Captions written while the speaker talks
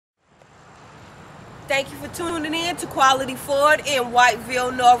Thank you for tuning in to Quality Ford in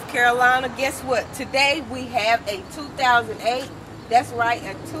Whiteville, North Carolina. Guess what? Today we have a 2008, that's right,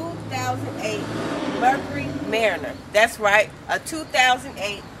 a 2008 Mercury Mariner. That's right, a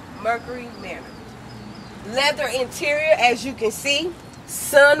 2008 Mercury Mariner. Leather interior, as you can see.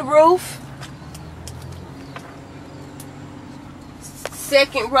 Sunroof.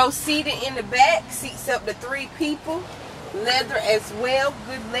 Second row seated in the back. Seats up to 3 people. Leather as well.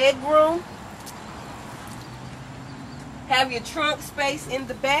 Good leg room. Have your trunk space in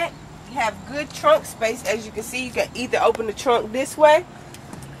the back. You have good trunk space. As you can see, you can either open the trunk this way,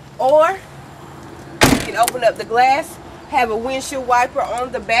 or you can open up the glass. Have a windshield wiper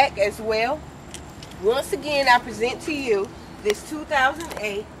on the back as well. Once again, I present to you this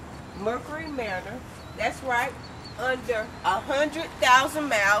 2008 Mercury Mariner. That's right, under 100,000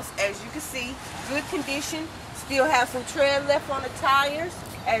 miles. As you can see, good condition. Still have some tread left on the tires,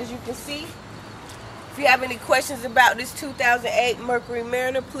 as you can see. If you have any questions about this 2008 Mercury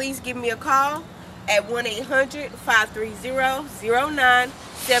Mariner, please give me a call at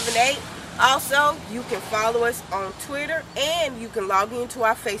 1-800-530-0978. Also, you can follow us on Twitter, and you can log into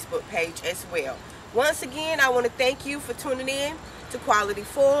our Facebook page as well. Once again, I want to thank you for tuning in to Quality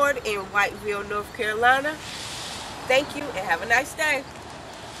Ford in Whiteville, North Carolina. Thank you, and have a nice day.